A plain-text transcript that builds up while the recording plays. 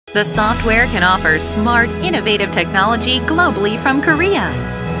The software can offer smart, innovative technology globally from Korea.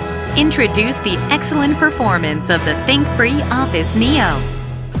 Introduce the excellent performance of the Thinkfree Office NEO.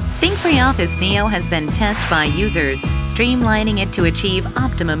 Thinkfree Office NEO has been tested by users, streamlining it to achieve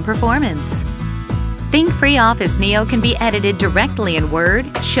optimum performance. Thinkfree Office NEO can be edited directly in Word,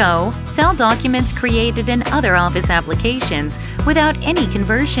 Show, Cell documents created in other Office applications without any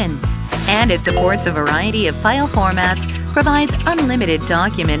conversion. And it supports a variety of file formats, provides unlimited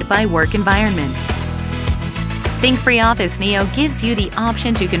document by work environment. Thinkfree Office NEO gives you the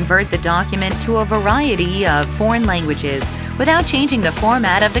option to convert the document to a variety of foreign languages without changing the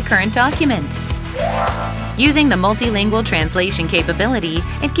format of the current document. Using the multilingual translation capability,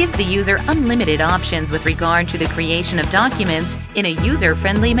 it gives the user unlimited options with regard to the creation of documents in a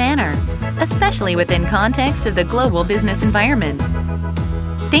user-friendly manner, especially within context of the global business environment.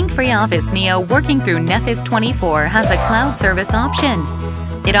 Thinkfree Office NEO working through Nefis 24 has a cloud service option.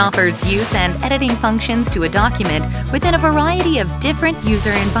 It offers use and editing functions to a document within a variety of different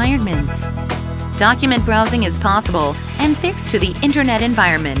user environments. Document browsing is possible and fixed to the internet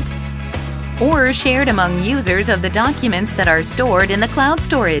environment, or shared among users of the documents that are stored in the cloud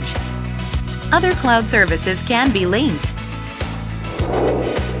storage. Other cloud services can be linked.